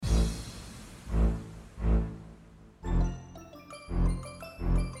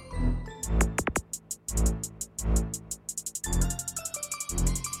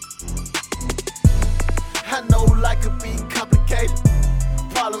life could be complicated.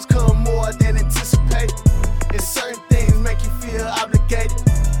 Problems come more than anticipated, and certain things make you feel obligated.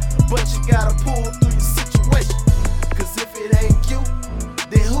 But you gotta pull through your situation, cause if it ain't you,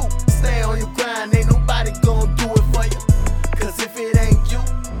 then who? Stay on your grind, ain't nobody gonna do it for you. Cause if it ain't you,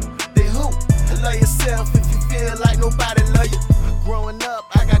 then who? Love yourself if you feel like nobody love you. Growing up,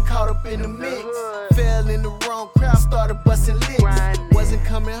 I got caught up in the mix, fell in the wrong crowd, started busting licks. Wasn't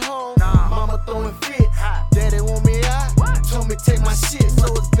coming home, mama throwing fits. Daddy want me out, told me take my shit, so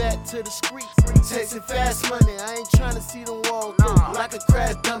it's back to the streets, chasing fast money. I ain't trying to see them walls through like a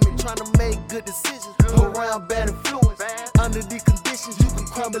crash dummy, trying to make good decisions around bad influence. Under these conditions, you can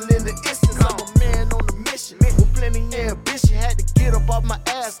crumble in the instance. I'm a man on a mission with plenty of ambition. Had to get up off my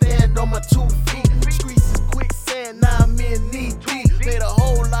ass, stand on my 2 feet. Streets is quicksand, now I'm in knee deep. Made a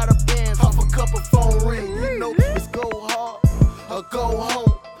whole lot of bands off a couple phone rings. You know it's go hard or go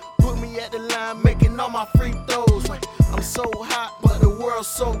home. Put me at the line, making all my free throws. I'm so hot, but the world's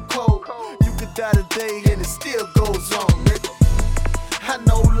so cold. You could die today and it still goes on, nigga. I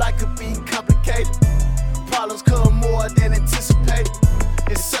know life could be complicated. Problems come more than anticipated,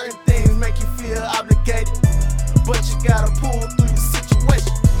 and certain things make you feel obligated. But you gotta pull through your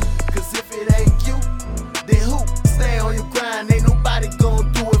situation, cause if it ain't you, then who? Stay on your grind, ain't nobody gonna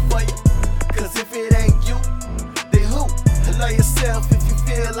do it for you. Cause if it ain't you, then who? Love yourself if you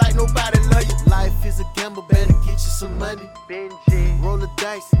feel like nobody love you. Life is a gamble, better get you some money. Roll the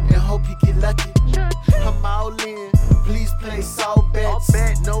dice and hope you get lucky. I'm all in, please place all bets.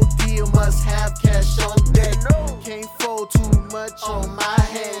 No deal, must have cash on deck. Can't fold too much on my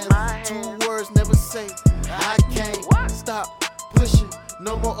hands. 2 words never say I can't. Stop pushing,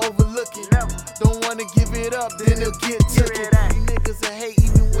 no more overlooking. Don't wanna give it up, then they'll get to it. These niggas will hate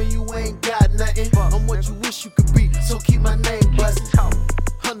even when you ain't got nothing. I'm what you wish you could be, so keep my name buzzing.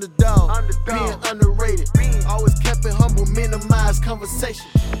 Underdog, being underrated. Always kept it humble, minimize conversation.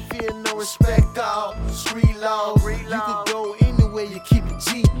 Fear no respect, all street law. You could go anywhere, you keep it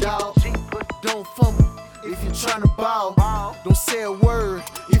G, dog. Don't fumble if you're trying to ball. Don't say a word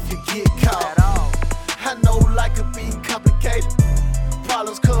if you get caught. I know life could be complicated.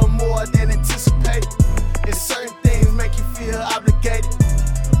 Problems come more than anticipated, and certain things make you feel obligated.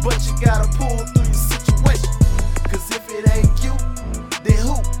 But you gotta pull through your situation, cause if it ain't you, then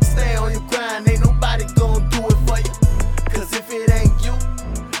who? Stay on your grind, ain't nobody gonna do it for you. Cause if it ain't you,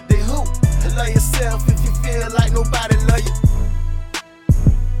 then who? Love yourself if you feel like nobody love you.